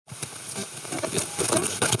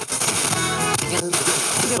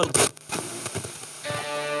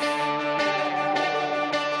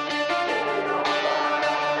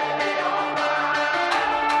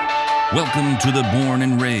Welcome to the Born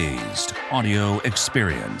and Raised audio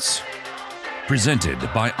experience. Presented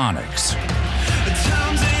by OnX.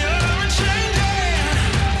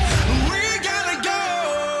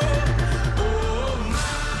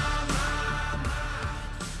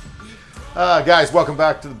 Guys, welcome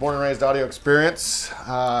back to the Born and Raised audio experience.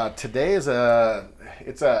 Today is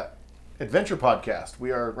it's a adventure podcast.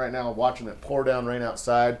 We are right now watching it pour down rain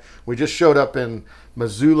outside. We just showed up in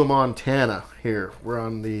Missoula, Montana. Here we're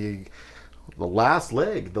on the last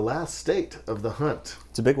leg, the last state of the hunt.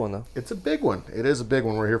 It's a big one, though. It's a big one. It is a big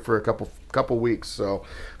one. We're here for a couple weeks. So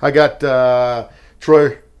I got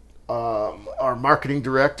Troy, our marketing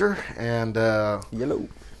director, and Yellow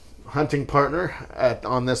hunting partner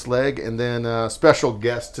on this leg, and then a special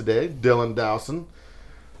guest today, Dylan Dowson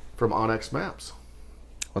from OnX Maps.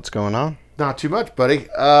 What's going on? Not too much, buddy.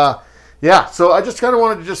 Yeah, so I just kind of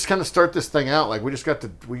wanted to start this thing out. Like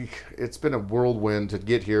it's been a whirlwind to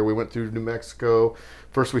get here. We went through New Mexico.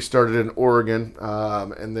 First we started in Oregon,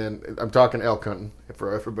 and then I'm talking elk hunting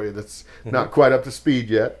for everybody that's not quite up to speed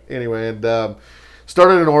yet. Anyway, and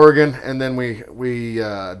started in Oregon, and then we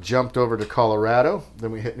jumped over to Colorado.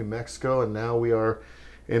 Then we hit New Mexico, and now we are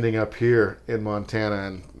ending up here in Montana.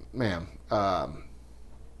 And man,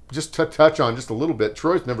 just to touch on just a little bit,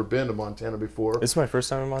 Troy's never been to Montana before. This is my first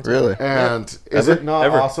time in Montana. Really? And is it not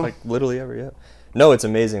ever. awesome? Like, literally ever, yeah. No, it's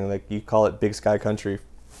amazing. Like, you call it Big Sky Country,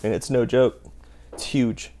 and it's no joke. It's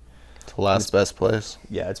huge. It's the last best place.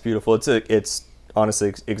 Yeah, it's beautiful. It's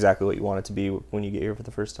honestly exactly what you want it to be when you get here for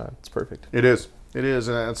the first time. It's perfect. It is, and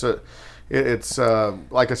it's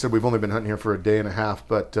like I said, we've only been hunting here for a day and a half,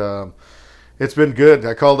 but it's been good.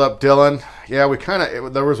 I called up Dylan. Yeah,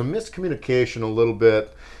 there was a miscommunication a little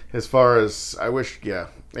bit as far as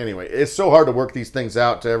Anyway, it's so hard to work these things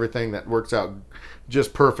out to everything that works out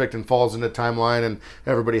just perfect and falls into timeline, and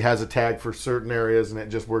everybody has a tag for certain areas, and it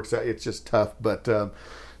just works out. It's just tough, but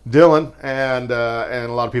Dylan and a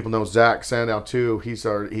lot of people know Zach Sandow too. He's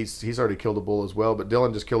already killed a bull as well, but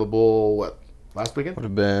Dylan just killed a bull last weekend? Would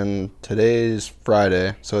have been today's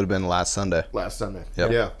Friday, so it would have been last Sunday.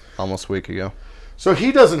 Yep. Yeah, almost a week ago. So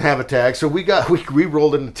he doesn't have a tag, so we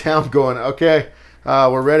rolled into town going, okay,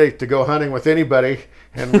 we're ready to go hunting with anybody,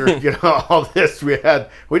 and we're all this. We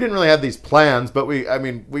didn't really have these plans, but we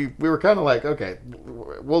were kind of like, okay,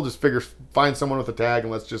 we'll just find someone with a tag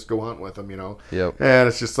and let's just go hunt with them, Yep. And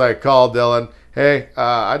it's just like, call Dylan. Hey,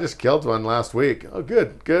 I just killed one last week. Oh,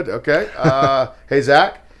 good, okay. Hey,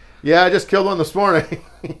 Zach. Yeah, I just killed one this morning.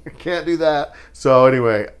 You can't do that. So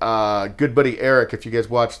anyway, good buddy Eric, if you guys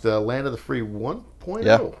watched the Land of the Free 1.0.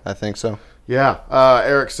 Yeah, I think so. Yeah,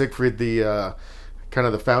 Eric Siegfried, the kind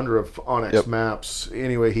of the founder of OnX Maps.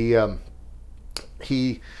 Anyway, he has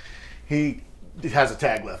a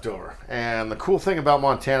tag left over. And the cool thing about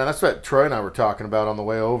Montana, that's what Troy and I were talking about on the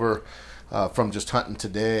way over from just hunting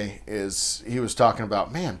today, is he was talking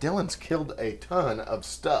about, man, Dylan's killed a ton of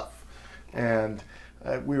stuff. And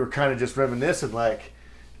we were kind of just reminiscing, like,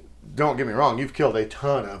 don't get me wrong, you've killed a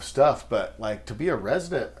ton of stuff, but like to be a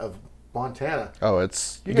resident of Montana,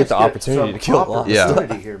 you get the opportunity to kill a lot.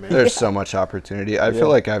 Yeah, here, man. There's so much opportunity. I feel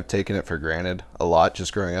like I've taken it for granted a lot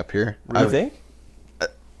just growing up here. You think?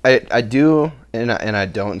 I do, and I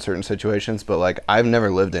don't in certain situations, but like I've never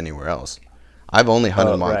lived anywhere else. I've only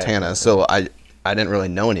hunted Montana, right. So I didn't really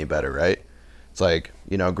know any better, right? It's like,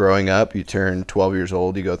 growing up, you turn 12 years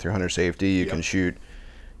old, you go through hunter safety, you can shoot,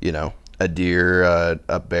 a deer,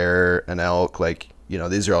 a bear, an elk, like,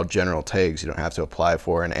 these are all general tags you don't have to apply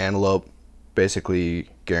for. An antelope, basically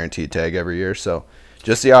guaranteed tag every year. So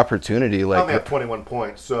just the opportunity, like, I only have 21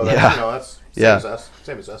 points, so that's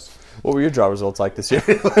same as us. What were your draw results like this year?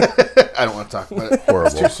 I don't want to talk about it.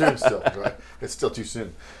 Horrible. It's too soon still. Right? It's still too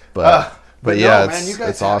soon. But yeah, man,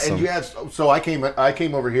 it's awesome. And so I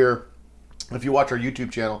came over here. If you watch our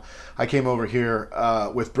YouTube channel, I came over here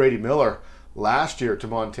with Brady Miller last year to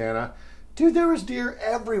Montana. Dude, there was deer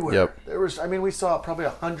everywhere. Yep. We saw probably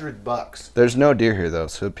 $100. There's no deer here though,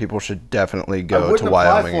 so people should definitely go to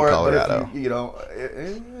Wyoming and Colorado.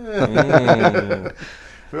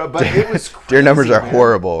 But it was crazy, deer numbers are man.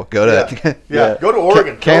 Horrible. Go to go to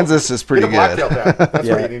Oregon. Kansas is pretty good. That's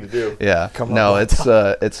what you need to do. Yeah.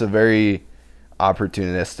 It's a very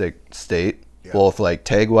opportunistic state, both like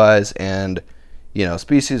tag wise and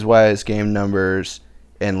species wise, game numbers,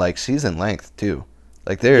 and like season length too.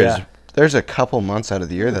 Like there's a couple months out of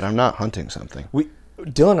the year that I'm not hunting something.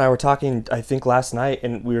 Dylan and I were talking, I think last night,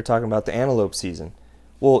 and we were talking about the antelope season.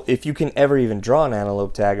 Well, if you can ever even draw an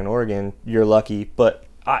antelope tag in Oregon, you're lucky. But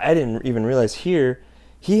I didn't even realize here,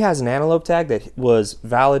 he has an antelope tag that was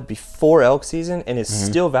valid before elk season and is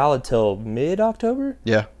still valid till mid-October?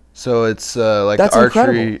 Yeah. So it's like That's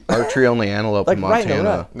archery only antelope Like in right in the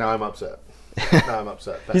Montana. rut. Now I'm upset. Now I'm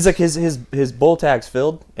upset. He's like his bull tag's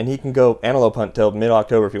filled, and he can go antelope hunt till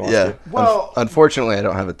mid-October if he wants Yeah. to. Well, Unfortunately, I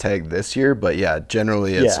don't have a tag this year, but yeah,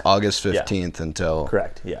 generally it's Yeah. August Yeah. 15th until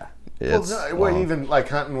Correct. Yeah. it's well, long. even like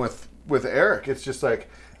hunting with Eric, it's just like,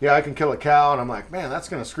 yeah, I can kill a cow, and I'm like, man, that's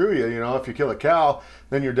gonna screw you. You know, if you kill a cow,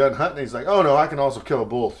 then you're done hunting. He's like, oh no, I can also kill a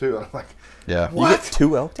bull too. And I'm like, Yeah. You what? get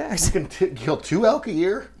 2 elk tags? You can kill 2 elk a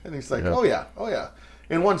year? And he's like, Yeah. oh yeah.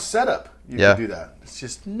 In one setup, you Yeah. can do that. It's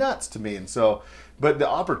just nuts to me. And so, but the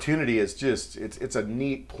opportunity is just, it's a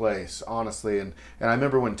neat place, honestly. And I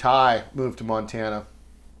remember when Ty moved to Montana,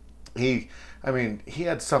 he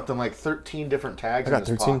had something like 13 different tags I got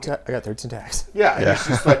in his 13. pocket. I got 13 tags. Yeah, and it's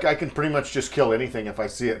just like I can pretty much just kill anything if I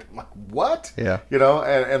see it. I'm like, what? Yeah. You know,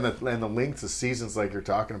 and the length of seasons like you're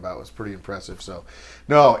talking about was pretty impressive. So,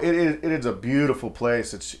 no, it is a beautiful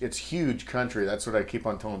place. It's huge country. That's what I keep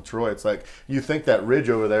on telling Troy. It's like you think that ridge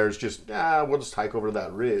over there is just we'll just hike over to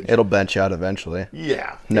that ridge. It'll bench out eventually.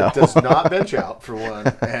 Yeah, No. it does not bench out for one,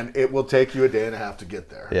 and it will take you a day and a half to get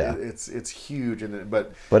there. Yeah. It's huge,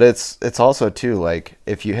 but But it's also too like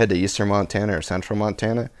if you head to eastern Montana or central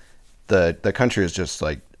Montana, the country is just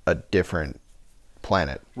like a different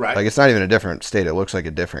planet. Right. Like it's not even a different state. It looks like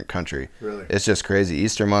a different country. Really? It's just crazy.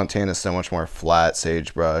 Eastern Montana is so much more flat,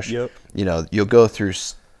 sagebrush. Yep. You know, you'll go through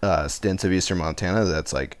stints of eastern Montana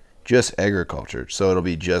that's like just agriculture. So it'll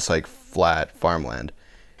be just like flat farmland.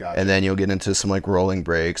 Gotcha. And then you'll get into some like rolling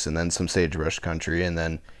breaks and then some sagebrush country and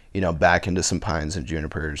then, you know, back into some pines and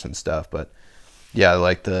junipers and stuff. But yeah,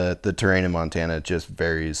 like the terrain in Montana just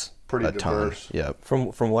varies Pretty a ton. diverse. Yep.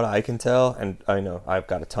 From what I can tell, and I know I've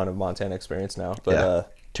got a ton of Montana experience now, but Yeah.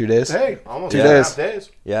 2 days? hey, almost 2 2.5 days. days.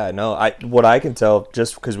 yeah, no, what I can tell,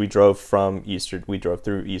 just because we drove through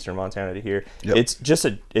eastern Montana to here, Yep. it's just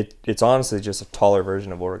it's honestly just a taller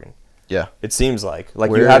version of Oregon. Yeah. It seems like you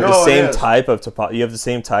Where- have the No, it same is. type of you have the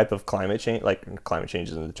same type of climate change. Like climate change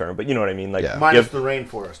isn't the term, but you know what I mean. Like Yeah. you Minus have- the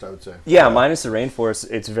rainforest, I would say. yeah, minus the rainforest,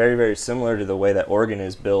 it's very very similar to the way that Oregon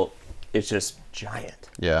is built. It's just giant.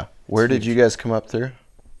 Yeah. Where did you guys come up through?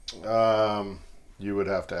 You would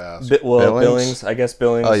have to ask. Billings, I guess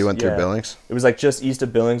Billings. Oh, you went through yeah. Billings? It was like just east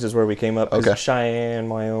of Billings is where we came up. 'Cause Okay. Cheyenne,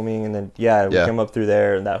 Wyoming, and then we Yeah. came up through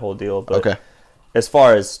there and that whole deal. But Okay. as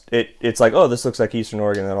far as it's like, oh, this looks like Eastern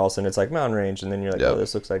Oregon, and then all of a sudden it's like mountain range, and then you're like, Yep. oh,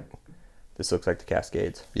 this looks like the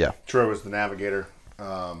Cascades. Yeah. Troy was the navigator.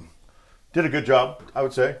 Did a good job, I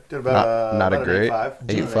would say. Did about Not a about an great 8.5.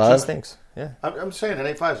 8.5? Geez, thanks. Yeah. I'm saying an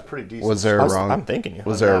 8.5 is pretty decent. Was there a wrong? I'm thanking you.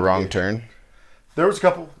 Was there a wrong navigation. turn? There was a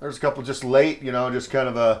couple just late, just kind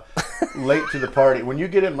of a late to the party. When you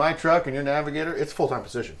get in my truck and you're navigator, it's full-time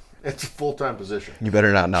position. It's a full-time position. You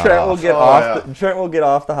better not nod Trent will off. get Oh, off. yeah. Trent will get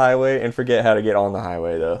off the highway and forget how to get on the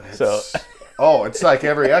highway though. So It's like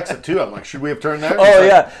every exit too. I'm like, should we have turned there? Oh, He's like,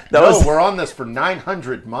 yeah, that was- we're on this for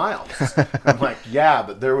 900 miles. I'm like, yeah,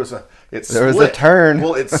 but there was a a turn.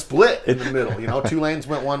 Well, it split in the middle. 2 lanes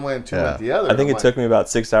went one way and 2 went the other. I think I'm it took me about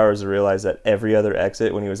 6 hours to realize that every other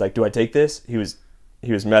exit, when he was like, "Do I take this?" He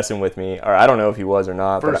was messing with me, or I don't know if he was or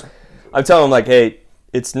not. First- but I'm telling him like, "Hey,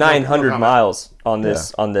 it's 900 comment. miles on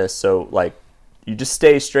this, so like, you just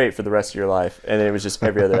stay straight for the rest of your life." And then it was just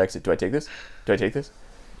every other exit. Do I take this? Do I take this?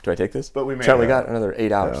 Do I take this? But we made Trent, it. we got another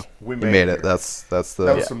 8 hours. We You made it. here. That's That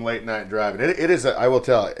the. was some late night driving. It is. I will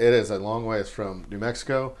tell. It is a long ways from New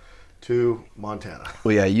Mexico to Montana.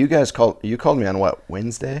 Well, yeah. You guys called me on what,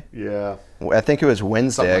 Wednesday? Yeah. I think it was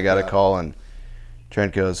Wednesday. Something I got like a that. call and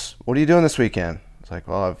Trent goes, "What are you doing this weekend?" It's like,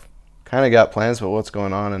 "Well, I've kind of got plans, but what's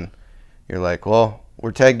going on?" And you're like, "Well,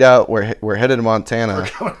 we're tagged out. We're headed to Montana.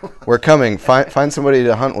 We're coming. Find somebody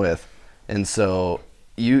to hunt with." And so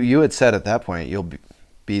you had said at that point you'll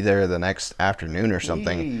be there the next afternoon or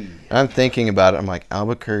something. Eee. And I'm thinking about it. I'm like,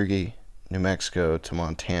 Albuquerque, New Mexico to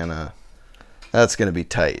Montana. That's gonna be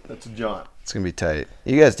tight. That's a jaunt. It's gonna be tight.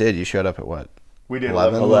 You guys did. You showed up at what? We did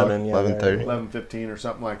 11? 11, yeah, 11:30. 11:15 or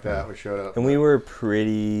something like that. We showed up. And we were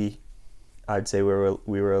pretty. I'd say we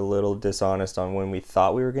were a little dishonest on when we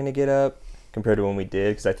thought we were going to get up compared to when we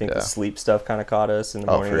did, because I think the Yeah. sleep stuff kind of caught us in the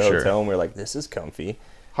Oh, morning for of the sure. hotel, and we were like, "This is comfy."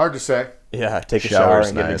 Hard to say. Yeah, take a Shower's shower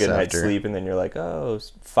and get a nice good night's after. sleep, and then you're like, "Oh,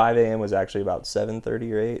 5 a.m. was actually about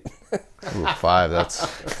 7:30 or 8." Ooh, 5. That's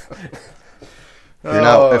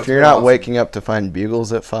Oh, if you're not waking up to find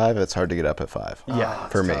bugles at 5, it's hard to get up at 5. Yeah,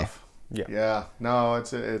 it's for me. tough. Yeah. Yeah. No,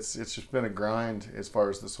 it's just been a grind as far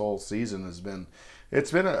as this whole season has been.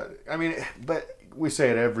 It's been but we say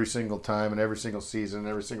it every single time and every single season,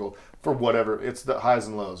 for whatever. It's the highs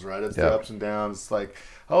and lows, right? It's the ups and downs. It's like,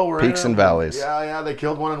 oh, we're peaks and valleys. Yeah. They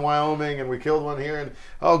killed one in Wyoming, and we killed one here, and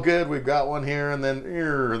oh, good, we've got one here, and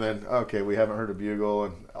then okay, we haven't heard a bugle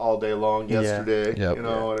and all day long yesterday, Yep. and it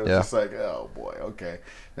was just like, oh boy, okay,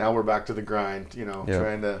 now we're back to the grind,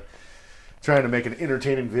 trying to make an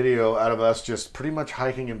entertaining video out of us just pretty much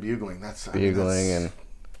hiking and bugling. That's and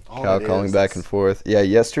cow calling back and forth. Yeah,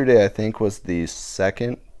 yesterday I think was the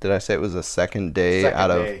second. Did I say it was the second day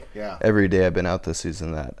every day I've been out this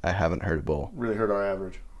season that I haven't heard a bull? Really hurt our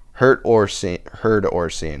average. Heard or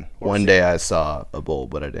seen. One day I saw a bull,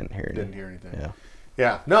 but I didn't hear anything.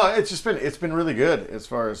 Yeah. No, it's been really good as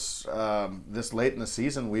far as this late in the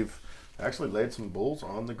season. We've actually laid some bulls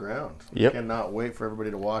on the ground. Yep. Cannot wait for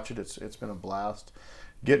everybody to watch it. It's been a blast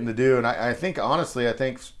getting to do, and I think honestly,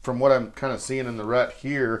 from what I'm kind of seeing in the rut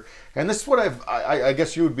here, and this is what I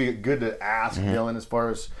guess you would be good to ask, Dylan, as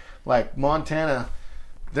far as like Montana.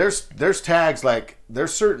 There's tags, like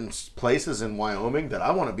there's certain places in Wyoming that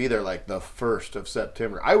I want to be there like the 1st of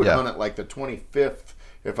September. I would hunt it like the 25th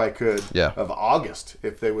if I could of August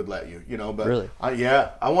if they would let you, but really?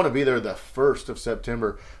 I want to be there the 1st of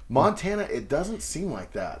September. Montana, it doesn't seem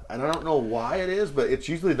like that, and I don't know why it is, but it's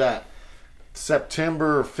usually that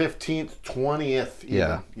September 15th,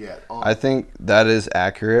 20th. I think that is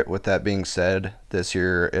accurate. With that being said, this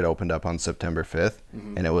year it opened up on September 5th,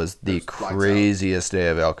 and it was the craziest day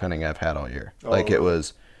of elk hunting I've had all year. It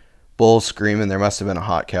was bulls screaming. There must have been a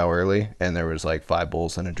hot cow early, and there was like 5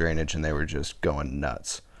 bulls in a drainage, and they were just going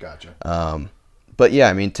nuts. Gotcha. But yeah,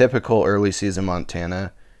 I mean, typical early season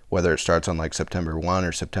Montana, whether it starts on like September 1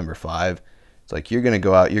 or September 5, it's like you're going to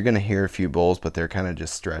go out, you're going to hear a few bulls, but they're kind of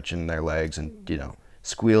just stretching their legs and,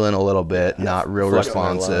 squealing a little bit, not real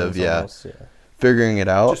responsive. Figuring it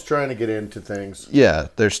out. Just trying to get into things. Yeah,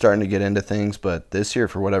 they're starting to get into things, but this year,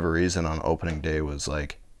 for whatever reason, on opening day was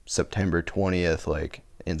like September 20th, like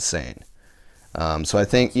insane. So I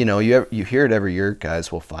think, you hear it every year,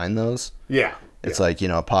 guys will find those. Yeah. It's like,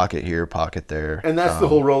 a pocket here, pocket there. And that's the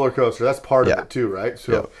whole roller coaster. That's part of it too, right?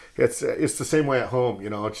 So it's the same way at home,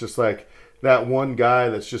 it's just like that one guy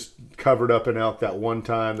that's just covered up in elk that one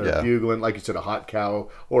time, they're bugling, like you said, a hot cow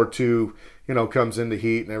or two, comes into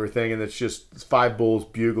heat and everything, and it's just 5 bulls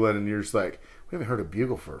bugling, and you're just like, we haven't heard a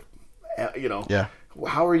bugle for,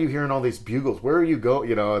 how are you hearing all these bugles? Where are you going?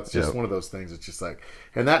 It's just one of those things. It's just like,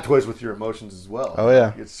 and that toys with your emotions as well. Oh,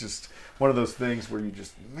 yeah. It's just one of those things where you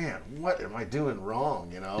just, man, what am I doing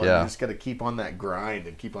wrong? And you just got to keep on that grind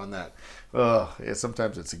and keep on that.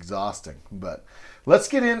 Sometimes it's exhausting. But let's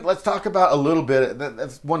talk about a little bit.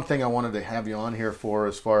 That's one thing I wanted to have you on here for,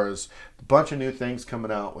 as far as a bunch of new things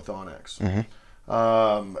coming out with OnX.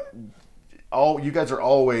 You guys are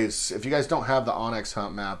always, if you guys don't have the OnX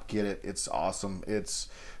hunt map, get it. It's awesome. It's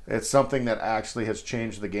something that actually has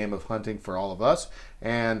changed the game of hunting for all of us,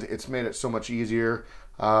 and it's made it so much easier.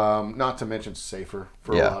 Not to mention safer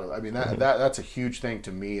for a lot of. I mean, that's a huge thing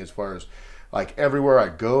to me, as far as like everywhere I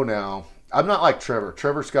go now. I'm not like Trevor.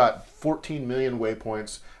 Trevor's got 14 million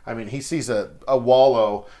waypoints. I mean, he sees a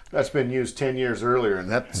wallow that's been used 10 years earlier,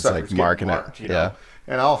 and that sucker's like marking marked, it.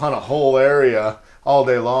 And I'll hunt a whole area all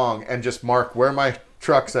day long and just mark where my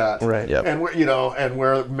truck's at, right? Yep. And and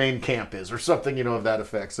where main camp is, or something, of that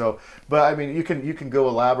effect. So, but I mean, you can go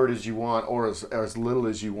elaborate as you want, or as little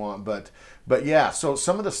as you want. But yeah. So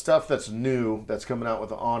some of the stuff that's new that's coming out with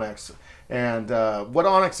the OnX, and what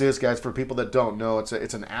OnX is, guys, for people that don't know, it's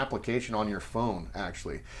an application on your phone,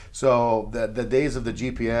 actually. So the days of the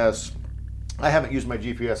GPS. I haven't used my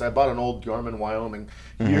GPS. I bought an old Garmin Wyoming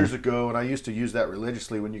years ago, and I used to use that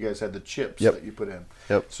religiously when you guys had the chips that you put in.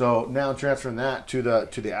 So now transferring that to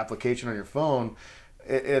the application on your phone,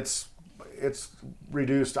 it's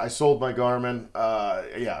reduced. I sold my Garmin.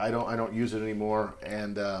 I don't use it anymore.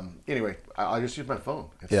 And anyway, I just use my phone.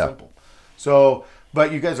 It's simple. So,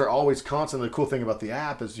 but you guys are always constantly. The cool thing about the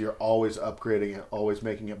app is you're always upgrading it, always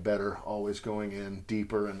making it better, always going in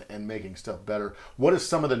deeper and making stuff better. What is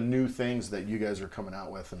some of the new things that you guys are coming out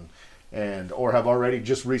with and or have already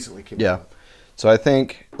just recently came out? So I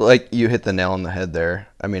think, like, you hit the nail on the head there.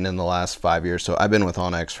 I mean, in the last 5 years, so I've been with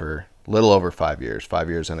OnX for a little over 5 years, 5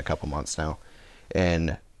 years and a couple months now,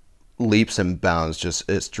 and leaps and bounds,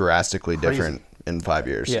 it's drastically different in 5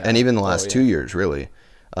 years, and even the last 2 years, really.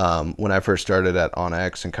 When I first started at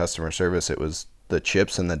OnX and customer service, it was the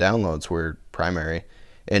chips and the downloads were primary,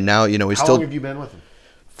 and now How long have you been with them?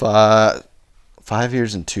 5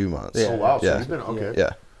 years and 2 months. Oh wow! So you've been okay.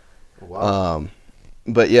 Yeah. Oh, wow.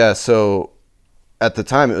 But yeah, so at the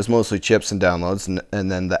time it was mostly chips and downloads,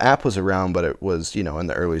 and then the app was around, but it was, in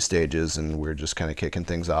the early stages, and we were just kind of kicking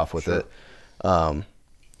things off with it.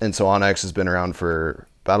 And so OnX has been around for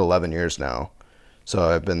about 11 years now. So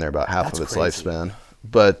I've been there about half of its lifespan.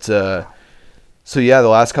 But so yeah, the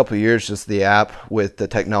last couple of years, just the app with the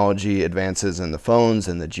technology advances in the phones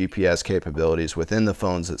and the GPS capabilities within the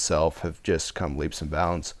phones itself have just come leaps and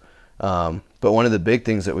bounds. But one of the big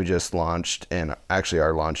things that we just launched, and actually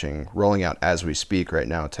are rolling out as we speak right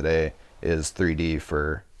now today, is 3D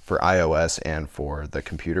for iOS and for the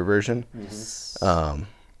computer version.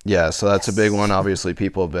 Yeah, so that's a big one. Obviously,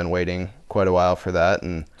 people have been waiting quite a while for that,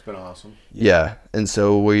 and It's been awesome. yeah, and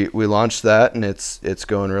so we launched that, and it's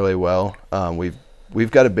going really well.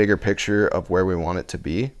 We've got a bigger picture of where we want it to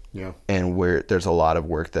be, and where there's a lot of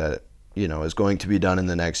work that is going to be done in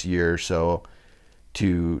the next year or so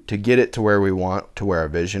to get it to where we want, to where our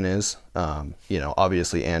vision is.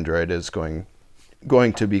 Obviously Android is going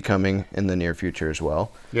to be coming in the near future as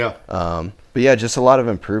well. Yeah. But yeah, just a lot of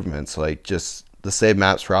improvements, like just the save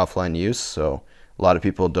maps for offline use. So a lot of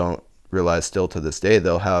people don't realize still to this day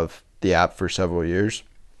they'll have the app for several years.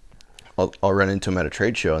 I'll run into them at a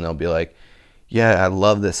trade show and they'll be like, yeah, I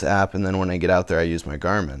love this app, and then when I get out there I use my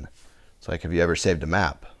Garmin. It's like, have you ever saved a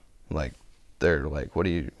map? Like, they're like, what are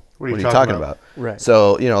you talking about? Right.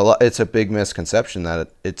 So it's a big misconception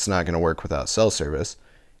that it's not going to work without cell service.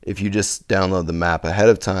 If you just download the map ahead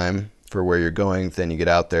of time for where you're going, then you get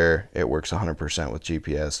out there, it works 100% with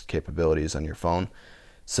GPS capabilities on your phone.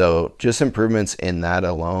 So just improvements in that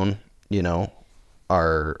alone,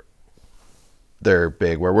 they're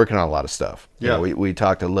big. We're working on a lot of stuff. Yeah. We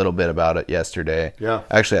talked a little bit about it yesterday. Yeah.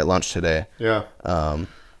 Actually at lunch today. Yeah.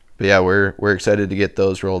 But yeah, we're excited to get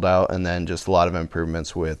those rolled out, and then just a lot of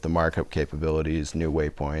improvements with the markup capabilities, new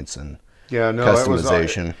waypoints, and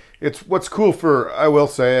customization. It's what's cool I will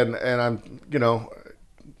say, and I'm,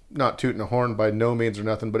 not tooting a horn by no means or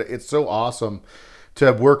nothing, but it's so awesome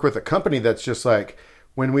to work with a company that's just like,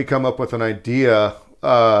 when we come up with an idea,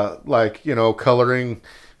 coloring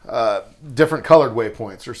different colored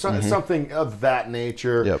waypoints or something of that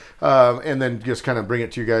nature. Yep. And then just kind of bring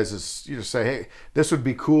it to you guys as you just say, hey, this would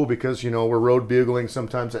be cool because, we're road bugling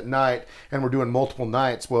sometimes at night and we're doing multiple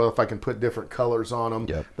nights. Well, if I can put different colors on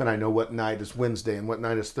them, then I know what night is Wednesday and what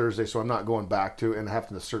night is Thursday. So I'm not going back to and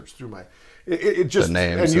having to search through it just the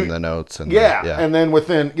names and the notes and and then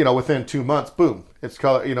within 2 months, boom, it's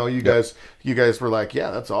color. You guys were like, yeah,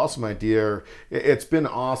 that's an awesome idea. It's been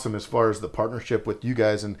awesome as far as the partnership with you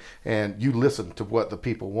guys, and you listen to what the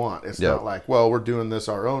people want. It's not like, well, we're doing this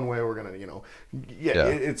our own way. We're gonna,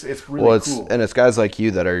 it's really cool. And it's guys like you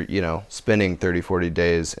that are spending 30-40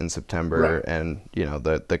 days in September and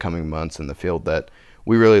the coming months in the field that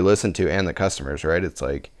we really listen to, and the customers, right? It's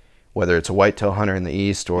like, whether it's a whitetail hunter in the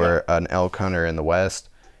east or an elk hunter in the west,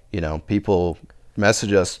 people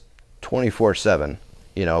message us 24/7,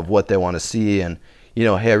 of what they want to see, and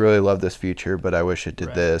hey, I really love this feature, but I wish it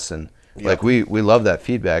did this, and like we love that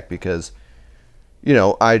feedback because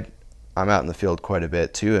I'm out in the field quite a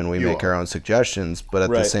bit too, and we make our own suggestions, but at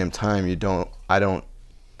the same time I don't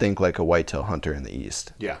think like a whitetail hunter in the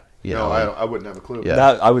east. Yeah. I wouldn't have a clue. Yeah.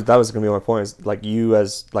 That was going to be my point. Is like, you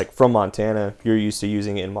as like from Montana, you're used to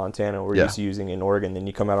using it in Montana. We're used to using it in Oregon. Then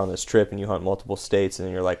you come out on this trip and you hunt multiple states, and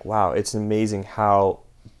then you're like, wow, it's amazing how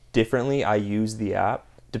differently I use the app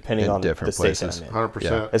depending on the state that I'm in.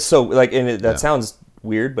 100%. It's so that sounds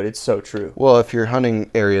weird, but it's so true. Well, if you're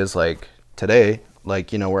hunting areas like today,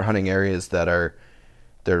 like we're hunting areas that are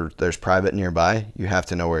there's private nearby, you have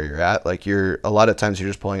to know where you're at. Like, a lot of times you're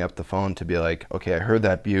just pulling up the phone to be like, okay, I heard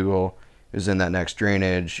that bugle, it was in that next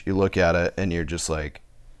drainage. You look at it and you're just like,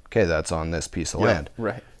 okay, that's on this piece of land.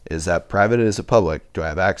 Right. Is that private? Is it public? Do I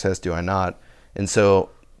have access? Do I not? And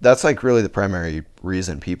so that's like really the primary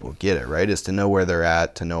reason people get it, right? Is to know where they're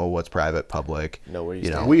at, to know what's private, public. Know where you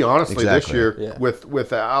stand. We honestly this year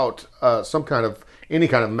without any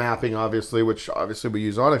kind of mapping, obviously, which obviously we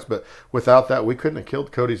use OnX, but without that, we couldn't have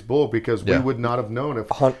killed Cody's bull because we would not have known if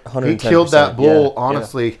he killed that bull,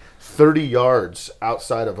 honestly, 30 yards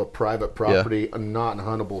outside of a private property, a not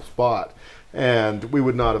huntable spot. And we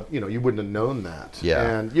would not have, you wouldn't have known that.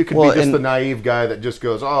 Yeah. And you could be just the naive guy that just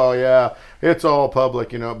goes, oh, yeah, it's all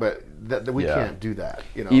public, but we can't do that.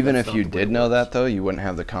 Even if you did know that, though, you wouldn't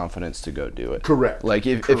have the confidence to go do it. Correct. Like,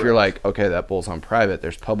 if you're like, okay, that bull's on private,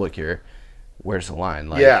 there's public here, where's the line?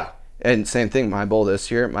 Like, and same thing, my bull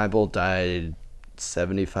this year, died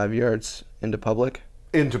 75 yards into public.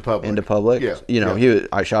 Into public. Yeah.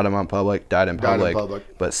 I shot him on public, died in public,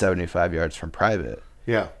 but 75 yards from private.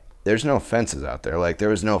 Yeah. there's no fences out there. Like, there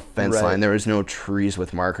was no fence line. There was no trees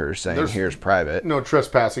with markers saying, here's private. No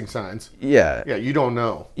trespassing signs. Yeah. Yeah, you don't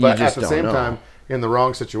know. You But just at the same time, in the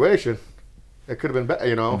wrong situation, it could have been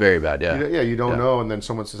bad, Very bad, yeah. You don't know, and then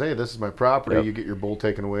someone says, hey, this is my property. Yep. You get your bull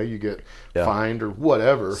taken away. You get fined or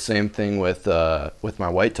whatever. Same thing with my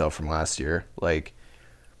whitetail from last year. Like,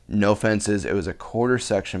 no fences. It was a quarter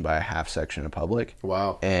section by a half section of public.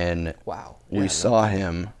 Wow. And we saw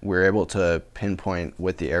him. We were able to pinpoint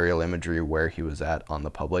with the aerial imagery where he was at on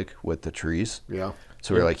the public with the trees. Yeah.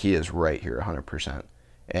 So we're like, he is right here 100%.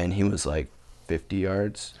 And he was like 50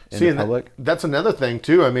 yards in the public. That's another thing,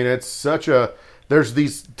 too. I mean, it's there's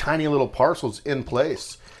these tiny little parcels in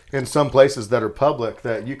place in some places that are public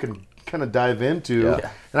that you can kind of dive into. Yeah.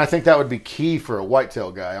 And I think that would be key for a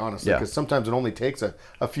whitetail guy, honestly, because sometimes it only takes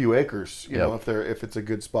a few acres, you know, if it's a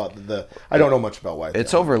good spot. I don't know much about whitetail.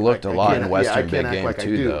 It's overlooked a lot in Western big game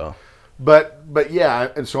too, though. But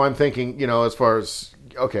yeah, and so I'm thinking, you know, as far as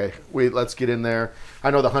let's get in there.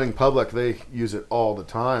 I know the hunting public, they use it all the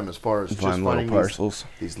time as far as just finding parcels.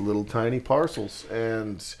 These little tiny parcels.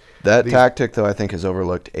 And that tactic, though, I think is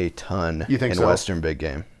overlooked a ton in Western big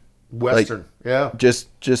game. Western, yeah.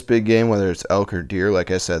 Just big game, whether it's elk or deer. Like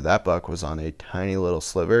I said, that buck was on a tiny little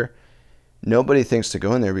sliver. Nobody thinks to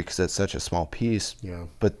go in there because it's such a small piece. Yeah.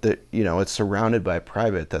 But it's surrounded by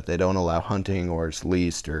private that they don't allow hunting, or it's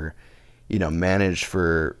leased or, managed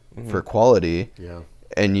for quality. Yeah.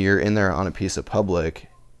 And you're in there on a piece of public.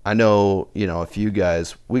 I know, a few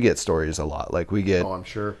guys, we get stories a lot. Like, we get. Oh, I'm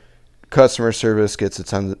sure. Customer service gets a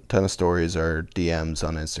ton of stories, or DMs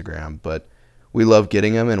on Instagram, but we love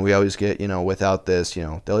getting them, and we always get, without this,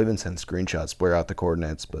 they'll even send screenshots, blur out the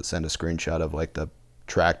coordinates, but send a screenshot of like the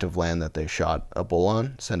tract of land that they shot a bull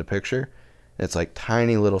on, send a picture. It's like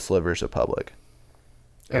tiny little slivers of public.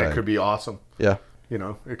 And it could be awesome. Yeah.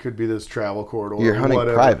 It could be this travel corridor. You're hunting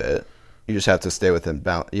private. You just have to stay within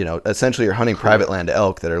essentially you're hunting private land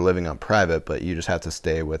elk that are living on private, but you just have to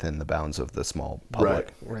stay within the bounds of the small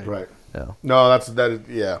public. Right. Yeah. No, it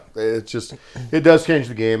does change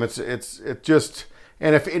the game. It just,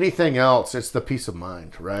 and if anything else, it's the peace of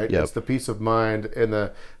mind, right? Yep. It's the peace of mind and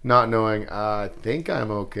the not knowing, I think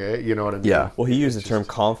I'm okay. You know what I mean? Yeah. Well, he used the term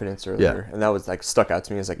confidence earlier, and that was like stuck out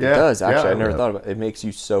to me. It's like, it does, actually. I never thought about it. It makes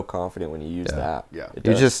you so confident when you use that. Yeah.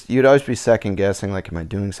 You'd always be second guessing, like, am I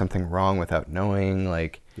doing something wrong without knowing?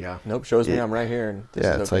 Like, nope, shows me I'm right here. And this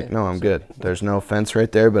is it's like, no, I'm good. There's no fence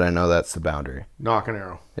right there, but I know that's the boundary. Knock an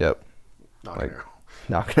arrow. Yep. Knock an arrow.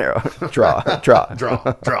 Knock an arrow. Draw.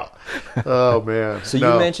 Draw. Oh, man. So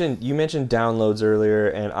you mentioned downloads earlier,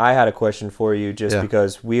 and I had a question for you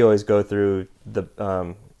because we always go through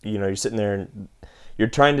the, you're sitting there and you're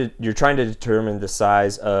trying to determine the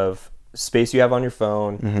size of space you have on your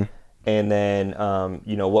phone, and then,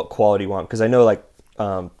 what quality you want. Because I know, like,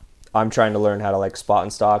 I'm trying to learn how to, like, spot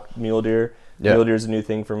and stalk mule deer. Yeah. Mule deer is a new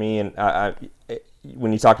thing for me, and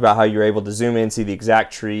when you talked about how you're able to zoom in, see the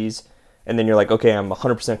exact trees, and then you're like, okay, I'm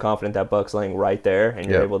 100% confident that buck's laying right there, and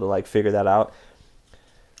you're able to, like, figure that out.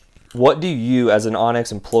 What do you, as an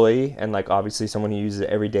OnX employee, and, like, obviously someone who uses it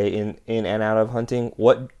every day in and out of hunting,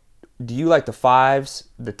 what do you like, the 5s,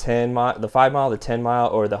 the 10 mile, the 5 mile, the 10 mile,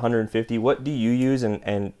 or the 150? What do you use,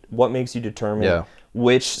 and what makes you determine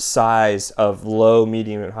which size of low,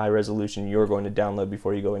 medium, and high resolution you're going to download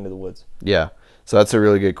before you go into the woods? Yeah, so that's a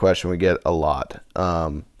really good question. We get a lot.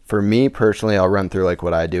 For me personally, I'll run through like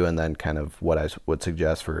what I do and then kind of what I would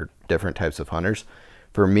suggest for different types of hunters.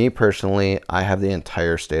 For me personally, I have the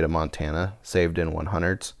entire state of Montana saved in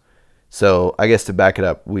 100s. So I guess to back it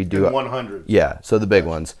up, we do 100s. Yeah, so the big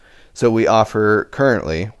ones. So we offer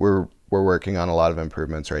currently, we're working on a lot of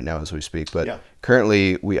improvements right now as we speak, but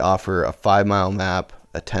currently we offer a 5 mile map,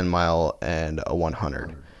 a 10 mile, and a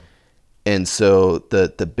 100. And so the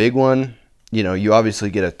big one, you obviously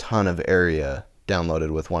get a ton of area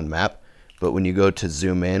downloaded with one map, but when you go to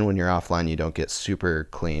zoom in when you're offline, you don't get super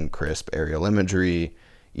clean, crisp aerial imagery.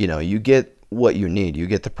 You get what you need. You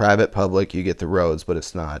get the private, public, you get the roads, but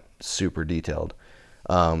it's not super detailed.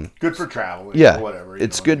 Good for traveling. Yeah, or whatever.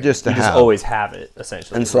 It's good just to have. Just always have it,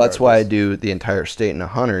 essentially. And so that's why I do the entire state in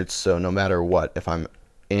 100s. So no matter what, if I'm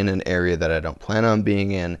in an area that I don't plan on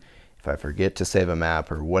being in, if I forget to save a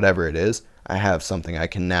map or whatever it is, I have something I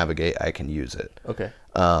can navigate. I can use it. Okay.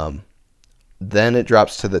 Then it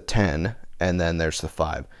drops to the 10, and then there's the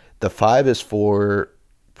 5. The 5 is for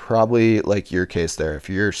probably like your case there.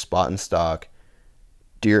 If you're spot and stalk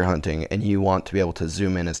deer hunting and you want to be able to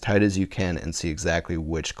zoom in as tight as you can and see exactly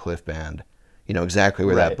which cliff band, exactly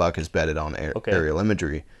where that buck is bedded on aerial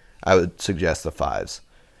imagery, I would suggest the 5s.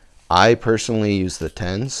 I personally use the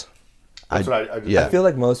 10s. That's what I yeah. I feel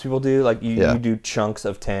like most people do. Like Yeah. you do chunks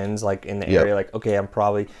of 10s, like in the Yep. area. Like, okay, I'm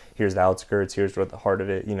probably here's the outskirts, here's what the heart of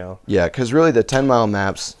it. Yeah, because really the 10-mile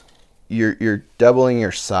maps, you're doubling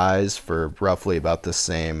your size for roughly about the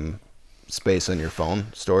same space on your phone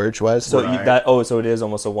storage wise. So Right. so it is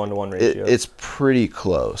almost a 1-to-1 ratio. It's pretty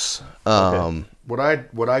close. What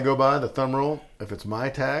I go by, the thumb rule, if it's my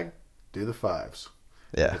tag, do the 5s.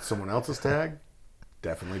 Yeah. If it's someone else's tag,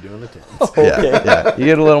 definitely doing the 10s. Okay. Yeah. You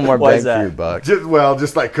get a little more Why bang is for that? your buck.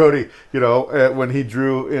 Just like Cody, when he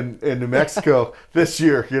drew in New Mexico this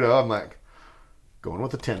year, I'm like, going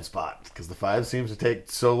with the 10 spot because the 5 seems to take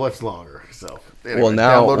so much longer. So anyway, Well,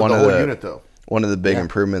 now downloaded one the of whole the unit though. one of the big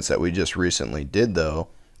improvements that we just recently did though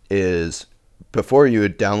is before you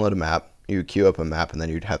would download a map, you would queue up a map, and then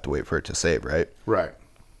you'd have to wait for it to save, right? Right.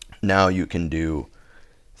 Now you can do.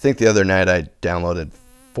 I think the other night I downloaded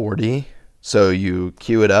 40. So you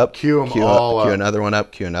queue it up, Queue 'em all up. queue another one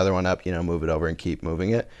up, move it over and keep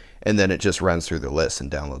moving it, and then it just runs through the list and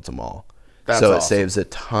downloads them all. That's so it awesome. saves a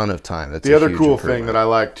ton of time. That's The a other huge cool improvement. thing that I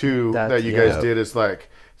like too that you guys Yeah. did is like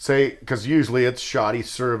say because usually it's shoddy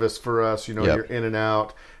service for us. Yep. You're in and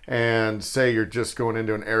out, and say you're just going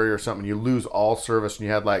into an area or something, you lose all service, and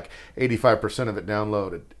you had like 85% of it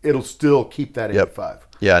downloaded. It'll still keep that 85.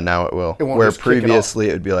 Yeah, now it will. It won't Where just kick it previously off.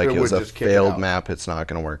 it would be like It it was would a just kick it failed out. map. It's not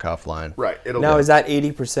going to work offline. Right. Now is that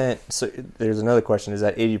 80%? So there's another question: is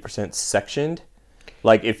that 80% sectioned?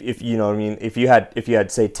 Like if you know what I mean, if you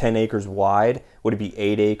had say 10 acres wide, would it be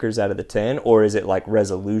 8 acres out of the 10, or is it like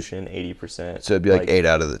resolution 80%? So it'd be like 8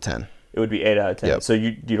 out of the 10. It would be 8 out of 10. Yep. So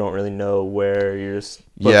you don't really know where you're just.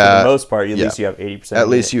 But Yeah, for the most part, at yeah. least you have 80%. At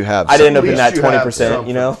least you have I'd end up At in that least you have 20%.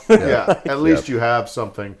 You know. Yeah, at least you have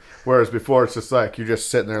something. Whereas before, it's just like you're just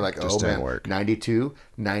sitting there like, Just oh didn't man, work. 92,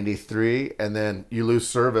 93, and then you lose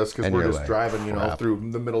service because And we're you're just like, driving, crap. through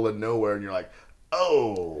the middle of nowhere, and you're like,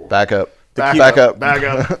 oh, Back up. back up. back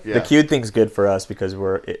up. Yeah. The queued thing's good for us because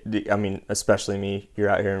especially me, you're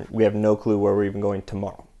out here and we have no clue where we're even going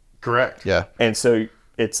tomorrow. Correct. Yeah. And so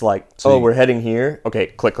it's like, So we're heading here. Okay,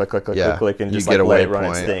 click, Yeah. click, and you just get like a let it run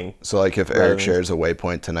its waypoint. thing. So like if rather Eric than- shares a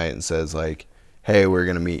waypoint tonight and says like, hey, we're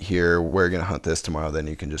going to meet here, we're going to hunt this tomorrow, then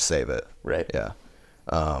you can just save it. Right. Yeah.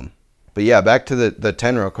 But yeah, back to the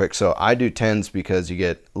 10 real quick. So I do 10s because you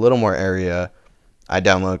get a little more area. I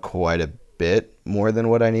download quite a bit more than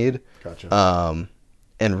what I need. Gotcha.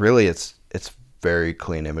 And really it's very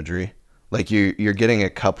clean imagery. Like you're getting a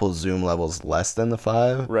couple zoom levels less than the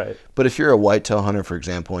 5. Right. But if you're a whitetail hunter, for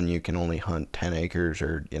example, and you can only hunt 10 acres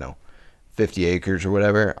or, 50 acres or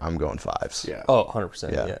whatever, I'm going 5s. Yeah. Oh,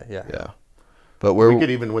 100%. Yeah. Yeah. But We could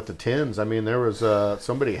even with the 10s. I mean, there was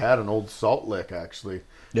somebody had an old salt lick actually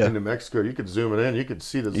in New Mexico. You could zoom it in. You could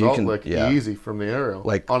see the salt lick easy from the aerial.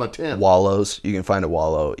 like on a 10. wallows, you can find a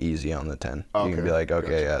wallow easy on the 10. You Okay, can be like, okay,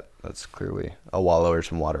 gotcha. yeah, that's clearly a wallow or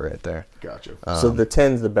some water right there. Gotcha. So the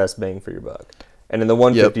 10's the best bang for your buck. And then the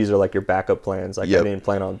 150s are like your backup plans. Like Yep. I didn't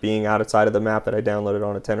plan on being outside of the map that I downloaded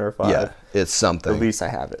on a 10 or a 5. Yeah, it's something. At least I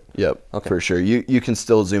have it. Yep, Okay. for sure. You can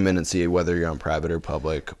still zoom in and see whether you're on private or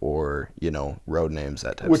public or, road names,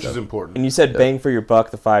 that type Which of stuff. is important. And you said bang for your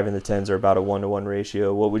buck, the 5 and the 10s are about a 1-to-1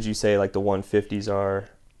 ratio. What would you say like the 150s are?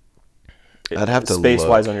 I'd have to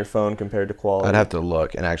space-wise look. on your phone compared to quality. I'd have to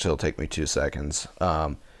look, and actually it'll take me 2 seconds.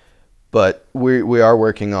 But we are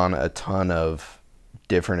working on a ton of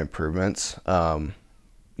different improvements. There's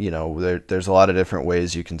a lot of different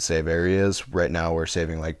ways you can save areas. Right now we're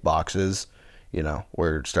saving like boxes.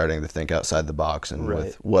 We're starting to think outside the box and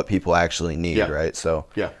with what people actually need, Yeah. right? So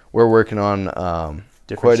Yeah. we're working on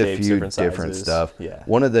Different quite a shapes, few different different sizes. stuff. Yeah.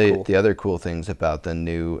 One of Cool. the other cool things about the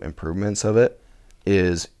new improvements of it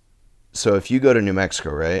is, so if you go to New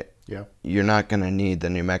Mexico, right? Yeah. You're not going to need the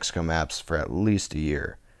New Mexico maps for at least a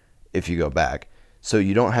year if you go back. So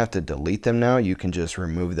you don't have to delete them now. You can just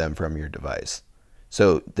remove them from your device.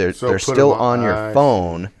 So they're So put still them on your I see.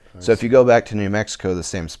 phone. So if you go back to New Mexico, the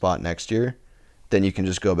same spot next year, then you can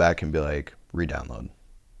just go back and be like, re-download.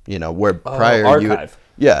 Where prior you would, archive.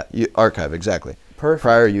 you archive, exactly. Perfect.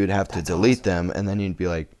 Prior you would have to delete them, and then you'd be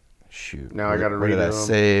like, shoot, Now I gotta where did I redo 'em.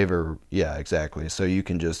 save? Or yeah, exactly. So you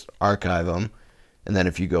can just archive them, and then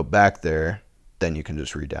if you go back there, then you can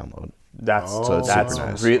just re-download. That's So it's that's super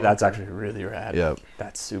nice. that's actually really rad. Yep.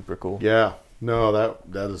 That's super cool. Yeah. No,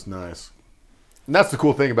 that is nice. And that's the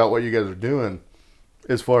cool thing about what you guys are doing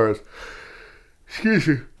as far as, excuse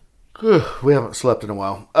me, we haven't slept in a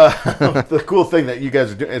while. The cool thing that you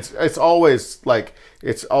guys are doing, it's always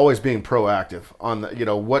being proactive on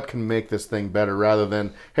the, what can make this thing better rather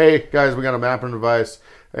than, hey guys, we got a mapping device.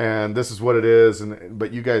 and this is what it is.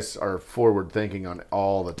 But you guys are forward thinking on it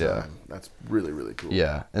all the time. Yeah. That's really, really cool.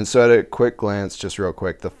 Yeah. And so at a quick glance, just real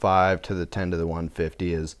quick, the 5 to the 10 to the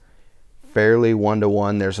 150 is fairly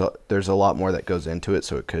 1-to-1. There's a lot more that goes into it,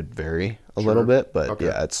 so it could vary a little bit, but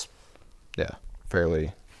it's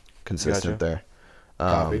fairly consistent there.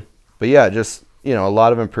 Copy. But yeah, just, a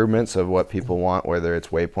lot of improvements of what people want, whether it's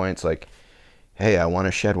waypoints like, hey, I want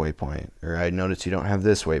a shed waypoint, or I noticed you don't have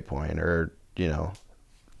this waypoint, or,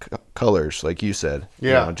 colors, like you said.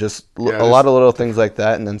 Yeah. Just a lot of little things like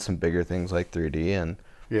that, and then some bigger things like 3D, and,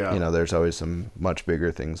 there's always some much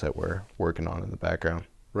bigger things that we're working on in the background.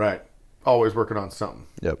 Right. Always working on something.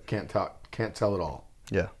 Yep. Can't tell it all.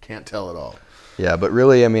 Yeah. Can't tell it all. Yeah, but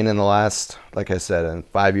really, in the last, like I said, in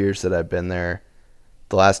 5 years that I've been there,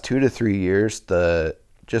 the last 2 to 3 years,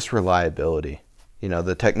 just reliability.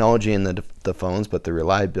 The technology in the phones, but the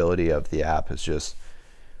reliability of the app is just,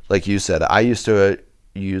 like you said, I used to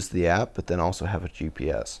use the app, but then also have a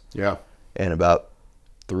GPS. Yeah. And about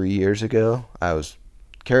 3 years ago, I was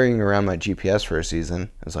carrying around my GPS for a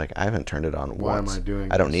season. I was like, I haven't turned it on Why once. am I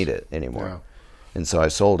doing I don't this? need it anymore. Yeah. And so I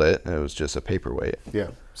sold it, and it was just a paperweight. Yeah.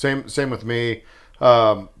 Same with me.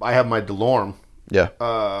 I have my DeLorme. Yeah.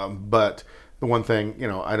 But the one thing,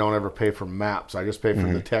 I don't ever pay for maps. I just pay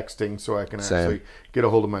for the texting so I can actually get a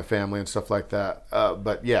hold of my family and stuff like that.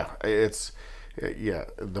 But yeah,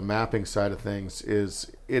 the mapping side of things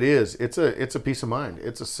it's a peace of mind.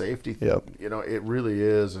 It's a safety thing. Yep. It really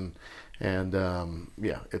is. And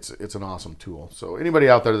it's an awesome tool. So anybody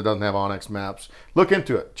out there that doesn't have OnX Maps, look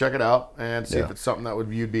into it, check it out, and see if it's something that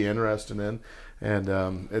you'd be interested in. And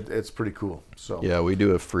it's pretty cool. So yeah, we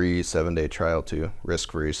do a free 7-day trial too,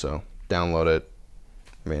 risk-free. So download it.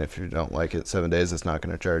 If you don't like it, 7 days, it's not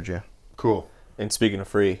going to charge you. Cool. And speaking of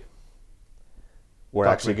free, we're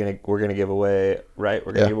gonna give away, right?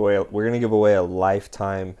 We're gonna give away a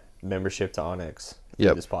lifetime membership to OnX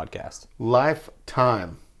through this podcast.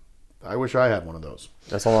 Lifetime. I wish I had one of those.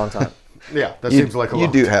 That's a long time. Yeah, that seems like a long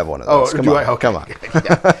You do time. have one of those. Oh, do I? Okay. Come on.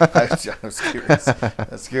 Yeah. I was curious. I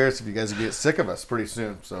was curious if you guys would get sick of us pretty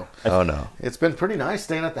soon. So. Oh, no. It's been pretty nice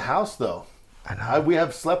staying at the house, though. I know. We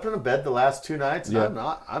have slept in a bed the last 2 nights, and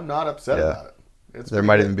I'm not upset about it. There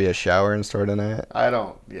might even be a shower in store tonight. I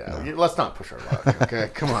don't. Yeah. No. Let's not push our luck. Okay.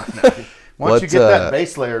 Come on. Now. Once you get that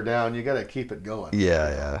base layer down, you got to keep it going.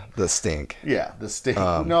 Yeah. The stink. Yeah. The stink.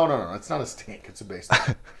 No. It's not a stink. It's a base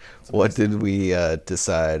layer. What did we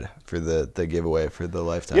decide for the giveaway for the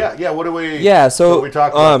lifetime? Yeah. What do we? Yeah. So we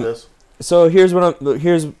talked about this. So here's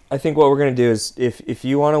I think what we're gonna do is if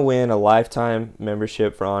you want to win a lifetime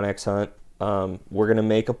membership for OnX Hunt, we're gonna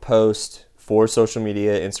make a post for social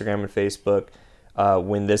media, Instagram and Facebook.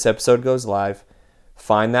 When this episode goes live,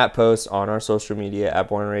 find that post on our social media at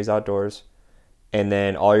Born and Raised Outdoors, and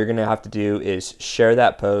then all you're gonna have to do is share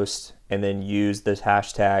that post and then use this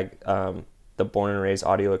hashtag the Born and Raised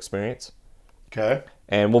Audio Experience. Okay.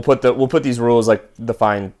 And we'll put these rules, like the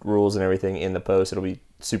fine rules and everything, in the post. It'll be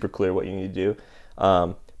super clear what you need to do.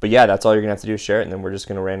 But yeah, that's all you're gonna have to do is share it, and then we're just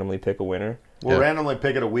gonna randomly pick a winner. We'll randomly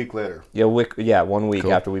pick it a week later. Yeah, 1 week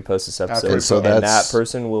after we post this episode. And that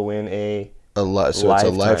person will win it's a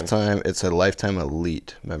lifetime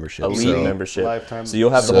elite membership. Membership. Lifetime. So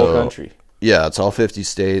you'll have the whole country. Yeah, it's all 50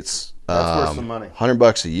 states. That's worth some money.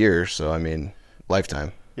 $100 a year, so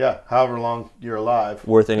lifetime. Yeah, however long you're alive.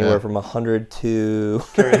 Worth anywhere from 100 to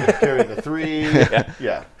carry the 3.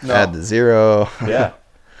 Yeah. No. Add the 0. Yeah.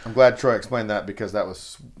 I'm glad Troy explained that because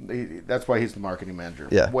that's why he's the marketing manager.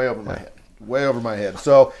 Yeah. Way over my head.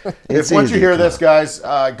 So once you hear this, guys,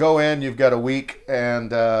 go in. You've got a week,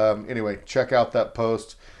 and anyway, check out that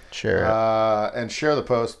post. Share it. And share the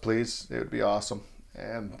post, please. It would be awesome.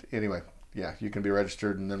 And anyway, yeah, you can be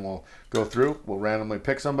registered, and then we'll go through. We'll randomly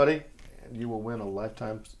pick somebody, and you will win a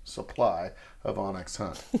lifetime supply of OnX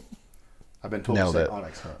Hunt. I've been told to say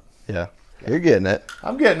OnX Hunt. Yeah. You're getting it.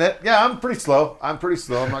 I'm getting it. Yeah, I'm pretty slow. I'm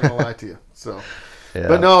not gonna lie to you. So,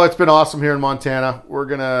 but no, it's been awesome here in Montana. We're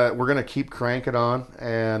gonna keep cranking on,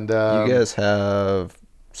 and you guys have.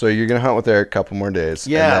 So you're gonna hunt with Eric a couple more days.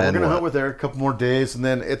 Yeah, we're gonna hunt with Eric a couple more days, and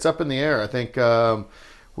then it's up in the air. I think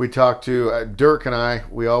we talked to Dirk and I.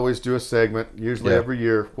 We always do a segment. Usually every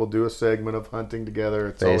year we'll do a segment of hunting together.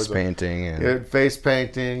 It's face painting. Face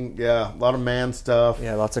painting. Yeah, a lot of man stuff.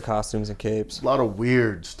 Yeah, lots of costumes and capes. A lot of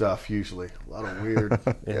weird stuff usually. A lot of weird.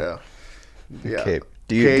 Yeah. Cape.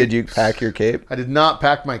 Did you pack your cape? I did not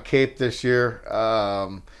pack my cape this year.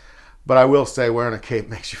 But I will say wearing a cape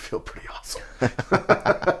makes you feel pretty awesome.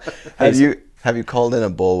 Have you called in a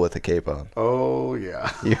bull with a cape on? Oh,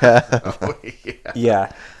 yeah. Yeah. Oh, yeah.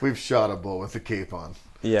 Yeah. We've shot a bull with a cape on.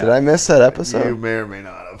 Yeah. Did I miss that episode? You may or may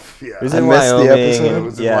not have. Yeah. It was I in missed the Wyoming. episode. and It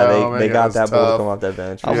was in yeah, Wyoming, they it got was that bull to tough. come off that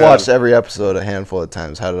bench. I've Yeah. watched every episode a handful of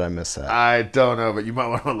times. How did I miss that? I don't know, but you might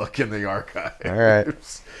want to look in the archive. All right.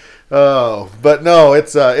 Oh, but no,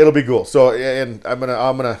 it's it'll be cool. So, and I'm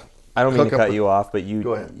gonna. I don't mean hook to up cut with- you off, but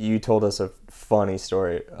Go ahead. you told us a funny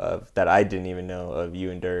story of that I didn't even know of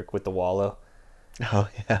you and Dirk with the wallow. Oh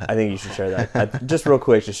yeah, I think you should share that. Just real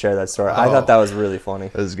quick, just share that story. I thought that was really funny.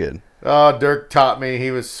 that was good. Oh, Dirk taught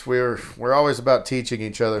me. We're always about teaching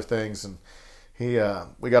each other things, and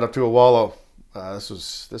we got up to a wallow.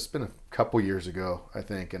 This has been a couple years ago, I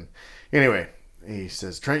think. And anyway, he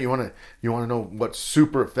says, Trent, you want to know what's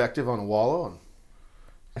super effective on a wallow? And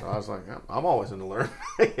so I was like, I'm always in to learn.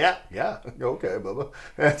 yeah, okay, Bubba.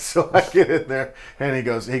 And so I get in there, and he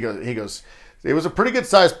goes. It was a pretty good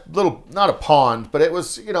sized little, not a pond, but it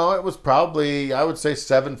was, it was probably, I would say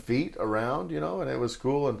 7 feet around, and it was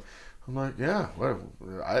cool. And I'm like, yeah,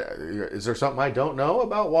 is there something I don't know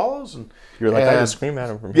about wallows? And You're like, I just scream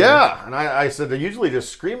at him from here. yeah, and I said, I usually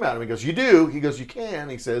just scream at him. He goes, you do? He goes, you can.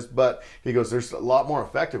 He says, but he goes, there's a lot more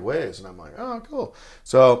effective ways. And I'm like, oh, cool.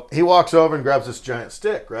 So he walks over and grabs this giant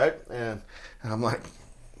stick, right? And I'm like,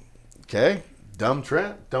 okay, dumb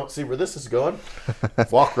Trent, don't see where this is going.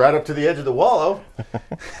 Walk right up to the edge of the wallow.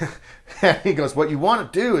 And he goes, what you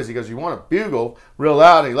want to do is, you want to bugle real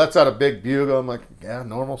loud. And he lets out a big bugle. I'm like, yeah,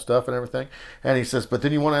 normal stuff and everything. And he says, but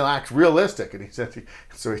then you want to act realistic. And he said,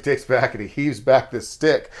 so he takes back and he heaves back this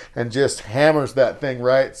stick and just hammers that thing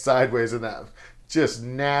right sideways in that just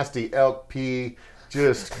nasty elk pee,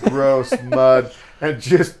 just gross mud, and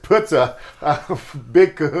just puts a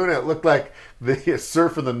big kahuna. It looked like the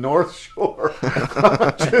surfing the North Shore.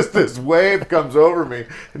 Just this wave comes over me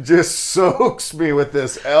and just soaks me with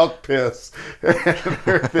this elk piss and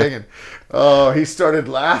everything. And he started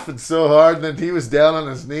laughing so hard, and then he was down on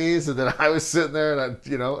his knees, and then I was sitting there, and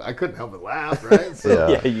I couldn't help but laugh, right? So,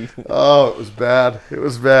 Yeah. it was bad. It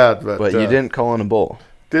was bad, But you didn't call in a bull.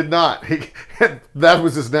 did not. That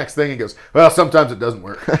was his next thing. He goes, well, sometimes it doesn't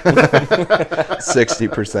work.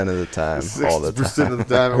 60% of the time, all the 60% time. of the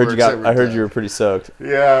time. I heard you were pretty soaked.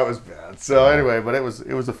 Yeah, it was bad. So anyway, but it was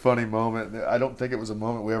a funny moment. I don't think it was a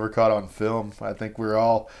moment we ever caught on film. I think we were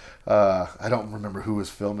all. I don't remember who was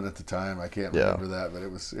filming at the time. I can't remember that, but it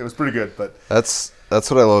was pretty good. But That's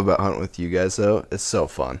what I love about hunting with you guys, though. It's so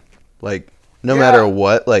fun. Like, no matter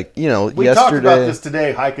what, like, we yesterday. talked about this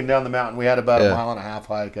today, hiking down the mountain. We had about a Yeah. 1.5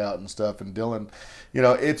 mile hike out and stuff. And Dylan,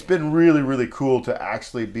 it's been really, really cool to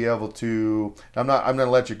actually be able to. I'm going to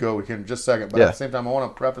let you go here in just a second, but at the same time, I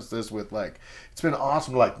want to preface this with it's been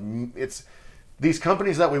awesome. It's these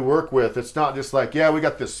companies that we work with. It's not just like, we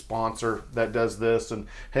got this sponsor that does this, and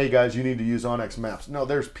hey guys, you need to use OnX maps. No,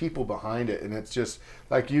 there's people behind it, and it's just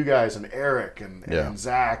like you guys and Eric and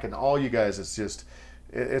Zach and all you guys. It's just.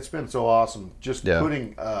 It's been so awesome just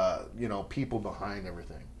putting, people behind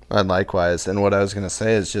everything. And likewise. And what I was going to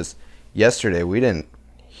say is just yesterday we didn't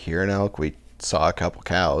hear an elk. We saw a couple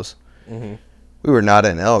cows. Mm-hmm. We were not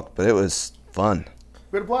in elk, but it was fun.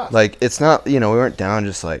 We had a blast. Like, it's not, we weren't down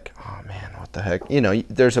just like, oh, man, what the heck.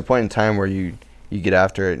 There's a point in time where you get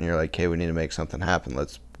after it and you're like, hey, we need to make something happen.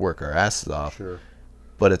 Let's work our asses off. Sure.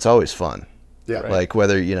 But it's always fun. Yeah. Right. Like,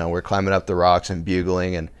 whether, we're climbing up the rocks and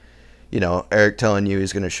bugling and, Eric telling you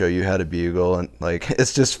he's going to show you how to bugle, and like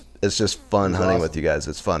it's just fun hunting awesome. with you guys.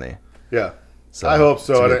 It's funny. Yeah, so I hope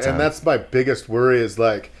so, it's a good and that's my biggest worry is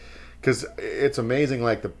because it's amazing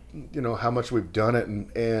how much we've done it,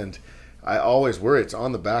 and I always worry it's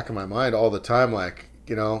on the back of my mind all the time,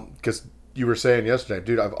 because you were saying yesterday,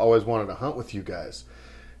 dude, I've always wanted to hunt with you guys.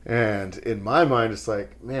 And in my mind, it's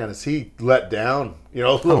like, man, is he let down? A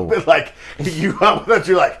little bit like you hunt with us,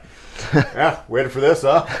 you're like, yeah, waiting for this,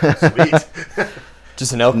 huh? Sweet.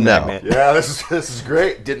 Just an elk magnet. Yeah, this is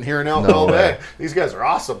great. Didn't hear an elk all day. These guys are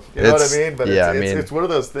awesome. You know what I mean? But it's one of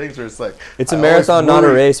those things where it's like it's a marathon, not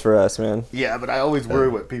a race for us, man. Yeah, but I always worry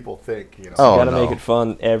what people think. You gotta make it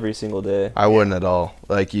fun every single day. I wouldn't at all.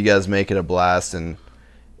 Like, you guys make it a blast, and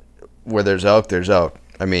where there's elk, there's elk.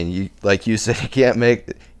 I mean, like you said, you can't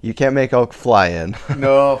make elk fly in.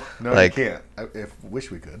 No, you can't. I wish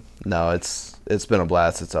we could. No, it's been a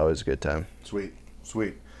blast. It's always a good time. Sweet.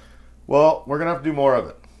 Well, we're gonna have to do more of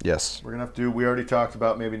it. Yes. We're gonna have to do. We already talked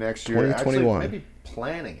about maybe next year. 2021. Actually, maybe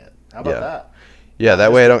planning it. How about that? Yeah,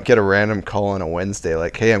 that way I don't get a random call on a Wednesday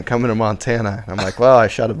like, hey, I'm coming to Montana. I'm like, well, I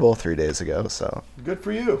shot a bull 3 days ago, so. Good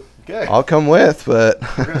for you. Okay. I'll come with, but.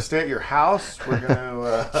 We're going to stay at your house. We're going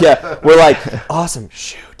to. Yeah, we're like, awesome,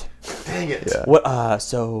 shoot. Dang it. Yeah. What?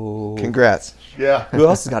 So. Congrats. Yeah. Who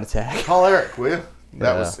else has got a tag? Call Eric, will you?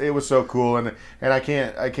 It was so cool, and I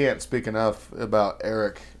can't speak enough about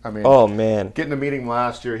Eric. I mean, oh man, getting to meet him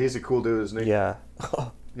last year, he's a cool dude, isn't he? Yeah.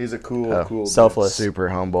 He's a cool dude. Selfless, super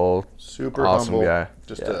humble, super awesome humble guy.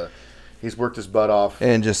 Just he's worked his butt off,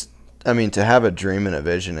 and just I mean to have a dream and a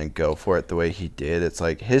vision and go for it the way he did. It's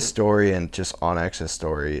like his story and just OnX's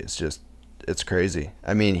story is just it's crazy.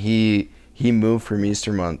 I mean he moved from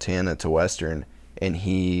Eastern Montana to Western, and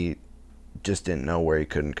he just didn't know where he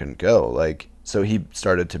couldn't go. Like, so he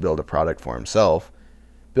started to build a product for himself,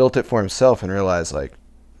 built it for himself, and realized like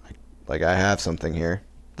I have something here.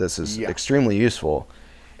 This is extremely useful.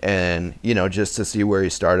 And, you know, just to see where he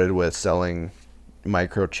started with selling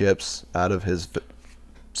microchips out of his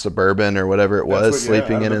Suburban or whatever it was,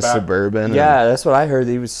 sleeping in his Suburban. Yeah, that's what I heard.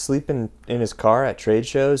 He was sleeping in his car at trade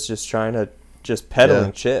shows, just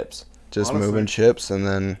peddling chips. Just moving chips, and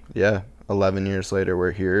then 11 years later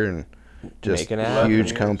we're here and just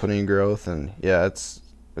huge company growth, and it's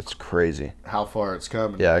crazy how far it's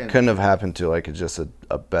come. Yeah, it couldn't have happened to like just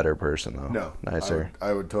a better person though. No, nicer.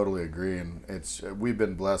 I would totally agree, and we've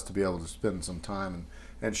been blessed to be able to spend some time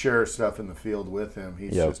and share stuff in the field with him.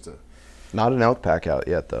 He's just not an elk pack out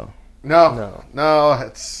yet though. No,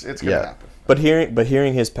 it's gonna happen. But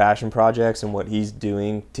hearing his passion projects and what he's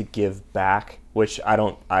doing to give back, which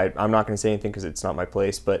I'm not going to say anything because it's not my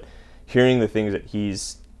place, but hearing the things that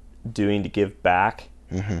he's doing to give back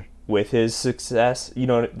with his success, you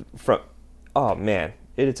know, oh man,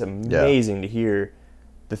 it's amazing to hear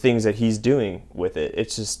the things that he's doing with it.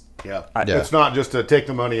 It's just it's not just to take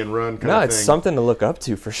the money and run kind of thing. It's something to look up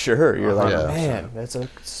to for sure. You're like, man, that's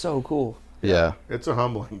so cool. Yeah, it's a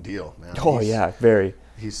humbling deal, man. Oh very.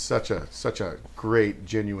 He's such a great,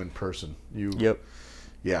 genuine person.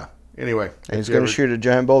 Yeah. Anyway, and he's going to shoot a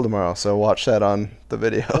giant bull tomorrow, so watch that on the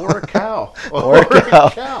video. Or a cow. or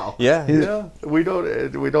a cow. Yeah. We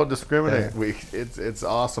don't discriminate. Yeah. It's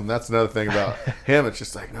awesome. That's another thing about him. It's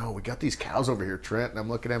just like, no, we got these cows over here, Trent, and I'm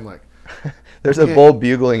looking at him like, there's a bull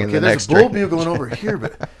bugling in the next. There's a bull bugling over here,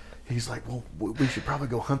 but he's like, well, we should probably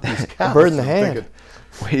go hunt these cows. A bird in the hand.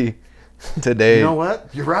 Today, you know what?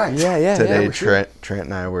 You're right. Yeah. Today, Trent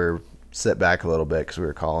and I were sit back a little bit because we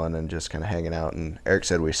were calling and just kind of hanging out. And Eric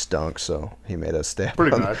said we stunk, so he made us stay.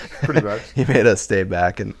 Pretty much. He made us stay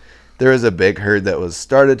back, and there was a big herd that was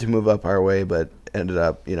started to move up our way, but ended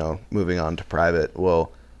up, moving on to private.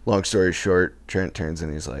 Well, long story short, Trent turns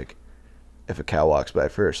and he's like, "If a cow walks by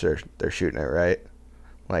first, they're shooting it, right?"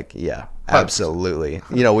 Like, yeah, absolutely.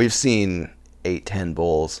 We've seen 8-10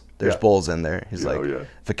 bulls. There's bulls in there. He's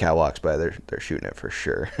if a cow walks by, they're shooting it for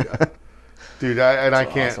sure. Dude,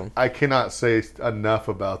 I cannot say enough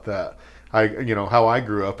about that. How I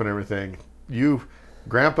grew up and everything.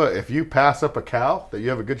 Grandpa, if you pass up a cow that you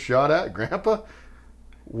have a good shot at, Grandpa,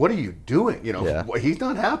 what are you doing? He's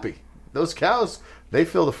not happy. Those cows, they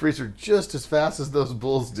fill the freezer just as fast as those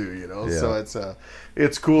bulls do, So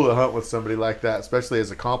it's cool to hunt with somebody like that, especially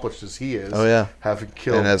as accomplished as he is. Oh yeah, having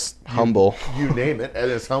killed and as humble. You name it,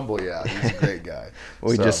 and as humble. Yeah, he's a great guy.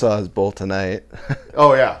 We just saw his bull tonight.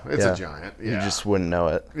 Oh yeah, it's a giant. Yeah. You just wouldn't know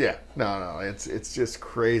it. Yeah, no, it's just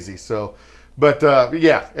crazy. So, but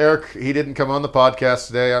Eric, he didn't come on the podcast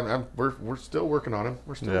today. We're still working on him.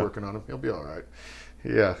 Working on him. He'll be all right.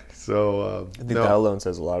 Yeah, so I think that alone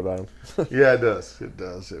says a lot about him. Yeah, it does.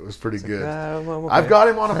 It was pretty good. Okay. I've got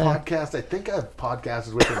him on a podcast. I think I've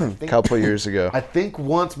podcasted with him a couple years ago. I think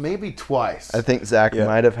once, maybe twice. I think Zach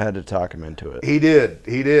might have had to talk him into it. He did,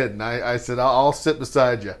 and I said I'll sit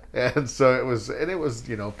beside you, and so it was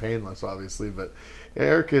painless, obviously, but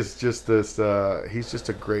Eric is just this. He's just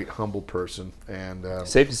a great, humble person, and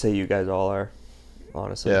safe to say you guys all are.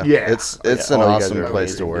 Honestly, it's an awesome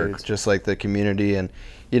place to work. Dudes. Just like the community, and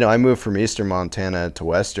I moved from Eastern Montana to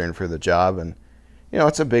Western for the job, and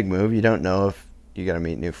it's a big move. You don't know if you got to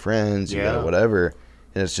meet new friends, you got to whatever,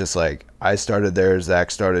 and it's just like I started there,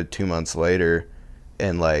 Zach started 2 months later,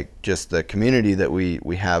 and like just the community that we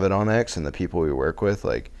have at OnX and the people we work with,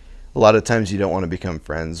 like a lot of times you don't want to become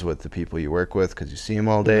friends with the people you work with because you see them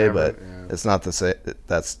all day, but it's not the same.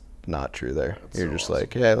 That's not true there. You're so just awesome.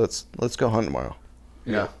 Like, yeah, let's go hunt tomorrow.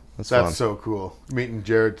 Yeah, that's so cool. Meeting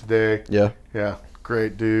Jared today. Yeah,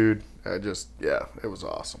 great dude. It was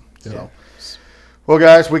awesome. Yeah. So, well,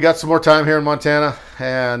 guys, we got some more time here in Montana,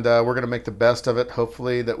 and we're going to make the best of it.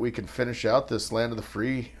 Hopefully that we can finish out this land of the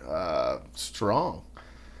free strong.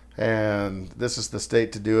 And this is the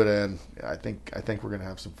state to do it in. I think we're going to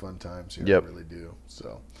have some fun times here. Yep. I really do.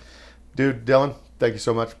 So, dude, Dylan, thank you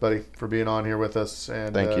so much, buddy, for being on here with us.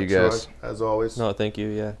 And thank you, guys. Troy, as always. No, thank you.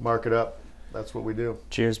 Yeah. Mark it up. That's what we do.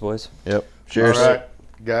 Cheers, boys. Yep. Cheers. All right,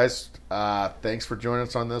 guys. Thanks for joining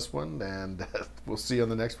us on this one, and we'll see you on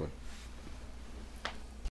the next one.